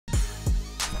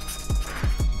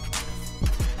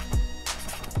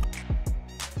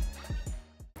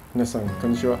皆さんこ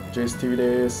んにちは、JSTV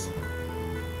です。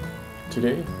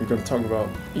Today we're going to talk about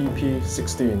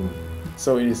EP16.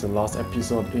 So it is the last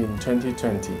episode in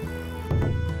 2020.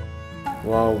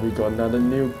 Wow, we got another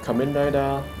new Kamen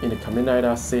Rider in the Kamen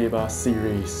Rider Saikou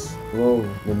series. Whoa,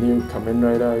 the new Kamen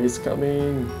Rider is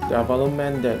coming. The Avalon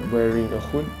man that wearing a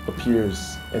hood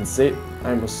appears and said,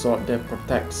 "I'm a sword that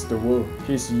protects the world."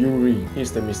 He's Yuri.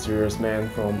 He's the mysterious man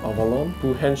from Avalon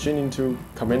who Henshin into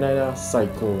Kamen Rider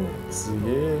Saikou. So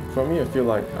yeah, for me I feel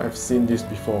like I've seen this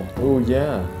before. Oh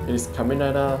yeah, it is Kamen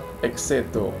Rider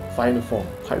Exeto Final Form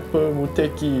Hyper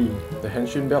Muteki. The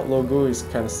Henshin belt logo is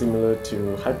kind of similar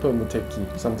to Hyper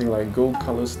Muteki, something like gold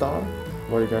color star.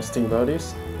 What do you guys think about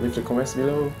this? Leave the comments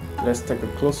below. Let's take a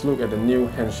close look at the new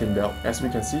Henshin belt. As we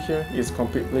can see here, it's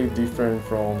completely different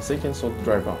from Seiken Sword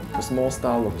Driver. The small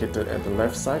star located at the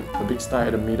left side, the big star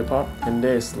at the middle part, and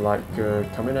there's like a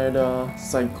Kamen Rider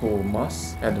Saikou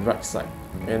mask at the right side.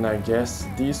 And I guess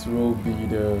this will be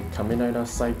the Kamen Rider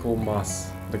Saikou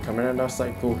mask. The Kamen Rider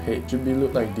Saikou head should be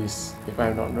look like this, if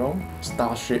I'm not wrong,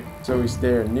 star shape. So is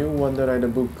there a new Wonder Rider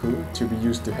book to be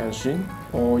used to Henshin?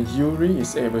 Or Yuri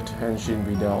is able to Henshin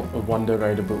without a Wonder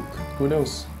Rider book? Who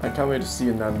knows? I can't wait to see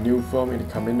another new form in the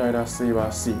Kamen Rider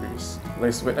Saikou series.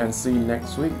 Let's wait and see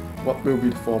next week what will be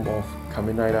the form of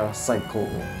Kamen Rider Saikou.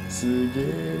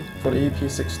 For the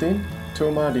EP16,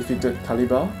 Toma defeated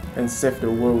Caliber and saved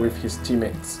the world with his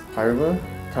teammates. However,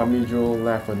 Kamijo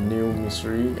left a new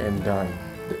mystery and died.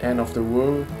 The end of the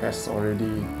world has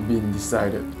already been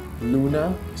decided.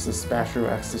 Luna is a special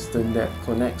assistant that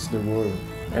connects the world,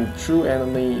 and true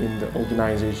enemy in the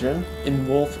organization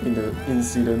involved in the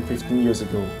incident 15 years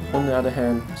ago. On the other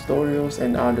hand, Storios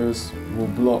and others were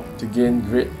blocked to gain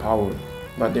great power,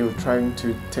 but they were trying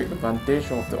to take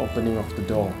advantage of the opening of the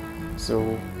door. So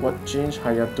what changed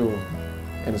Hayato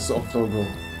and the soft logo?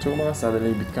 Toma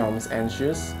suddenly becomes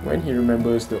anxious when he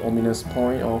remembers the ominous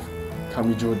point of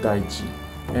Kamijo Daichi.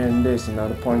 And there's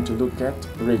another point to look at,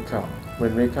 Reika.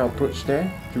 When Reika approached there,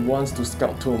 he wants to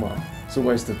scout Toma. So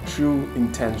what is the true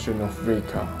intention of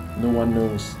Reika? No one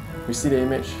knows. We see the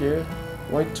image here.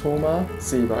 Why Toma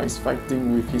Saber is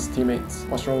fighting with his teammates?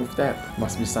 What's wrong with that?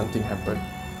 Must be something happened.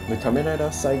 The Kamen Rider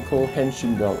Saikou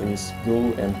Henshin belt is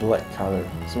gold and black color.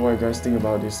 So what do you guys think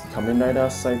about this Kamen Rider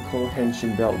Saikou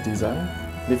Henshin belt design?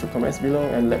 Leave the comments below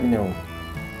and let me know.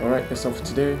 Alright, that's all for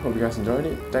today. Hope you guys enjoyed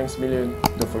it. Thanks a million.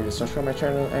 Don't forget to subscribe my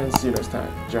channel and see you next time.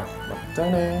 Ciao.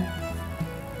 Bye.